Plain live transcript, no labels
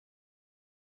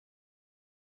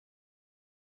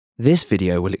This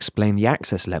video will explain the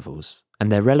access levels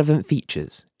and their relevant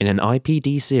features in an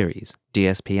IPD Series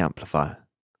DSP amplifier.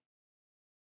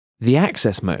 The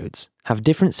access modes have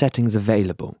different settings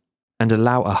available and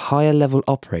allow a higher level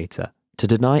operator to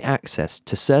deny access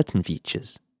to certain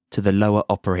features to the lower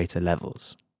operator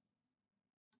levels.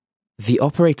 The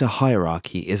operator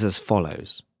hierarchy is as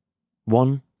follows,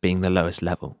 1 being the lowest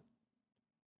level.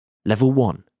 Level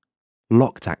 1,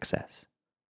 locked access.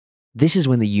 This is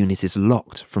when the unit is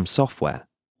locked from software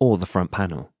or the front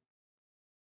panel.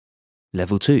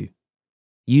 Level 2,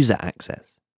 user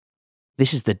access.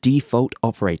 This is the default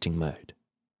operating mode.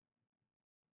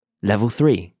 Level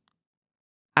 3,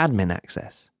 admin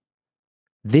access.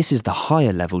 This is the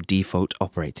higher level default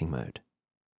operating mode.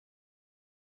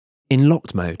 In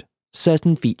locked mode,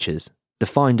 certain features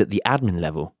defined at the admin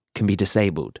level can be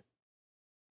disabled.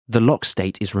 The lock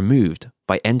state is removed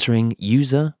by entering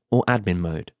user or admin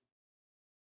mode.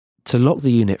 To lock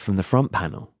the unit from the front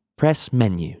panel, press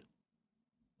Menu,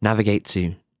 navigate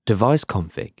to Device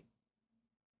Config,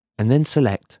 and then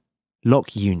select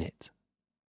Lock Unit.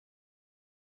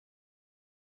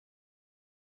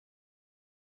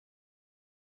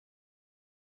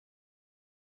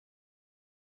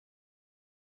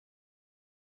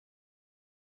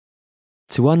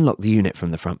 To unlock the unit from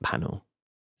the front panel,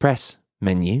 press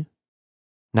Menu,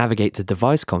 navigate to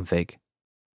Device Config,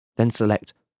 then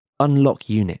select Unlock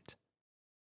Unit.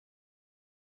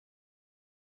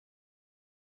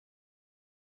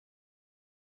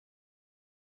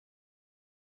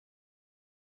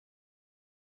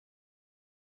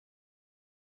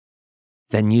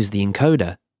 Then use the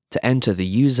encoder to enter the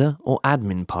user or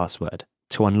admin password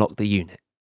to unlock the unit.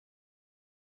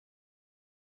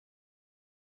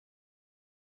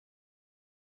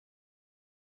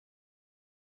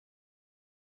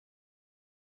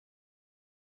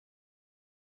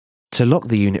 To lock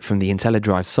the unit from the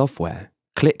IntelliDrive software,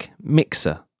 click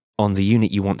Mixer on the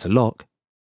unit you want to lock,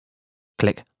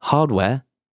 click Hardware,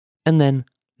 and then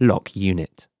Lock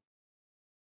Unit.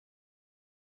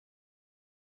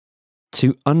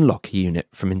 To unlock a unit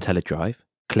from IntelliDrive,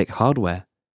 click Hardware,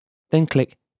 then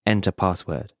click Enter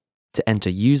Password to enter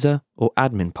user or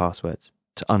admin passwords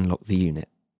to unlock the unit.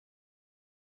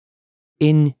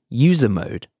 In user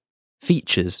mode,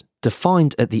 features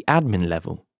defined at the admin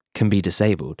level can be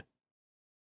disabled.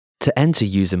 To enter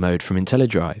user mode from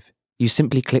IntelliDrive, you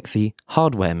simply click the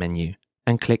Hardware menu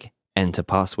and click Enter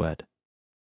Password.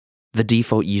 The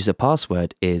default user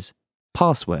password is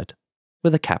password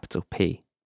with a capital P.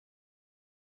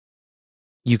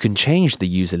 You can change the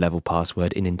user level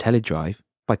password in IntelliDrive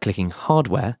by clicking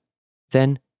Hardware,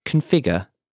 then Configure,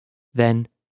 then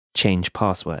Change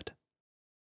Password.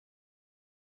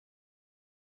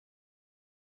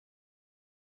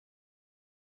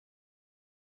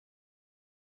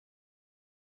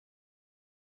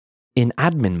 In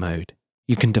admin mode,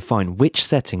 you can define which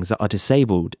settings are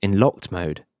disabled in locked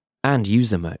mode and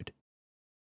user mode.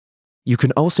 You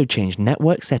can also change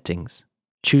network settings,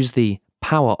 choose the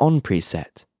Power On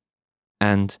preset,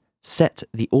 and set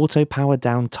the Auto Power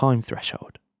Down time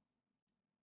threshold.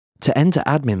 To enter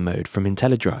admin mode from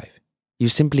IntelliDrive, you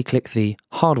simply click the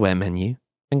Hardware menu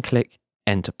and click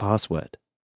Enter Password.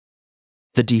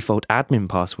 The default admin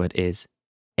password is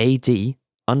AD_MIN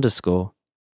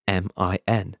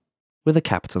with a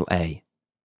capital A.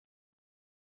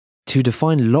 To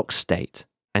define lock state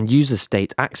and user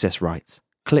state access rights,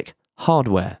 click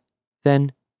Hardware,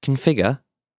 then Configure,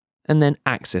 and then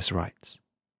Access Rights.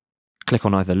 Click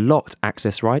on either Locked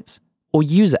Access Rights or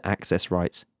User Access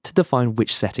Rights to define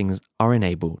which settings are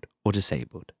enabled or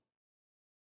disabled.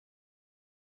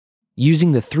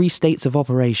 Using the 3 states of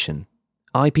operation,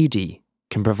 IPD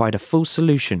can provide a full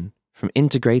solution from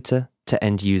integrator to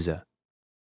end user.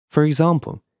 For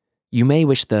example, you may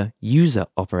wish the user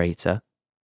operator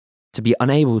to be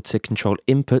unable to control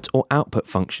input or output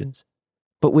functions,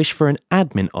 but wish for an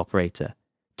admin operator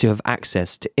to have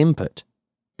access to input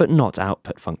but not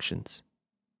output functions.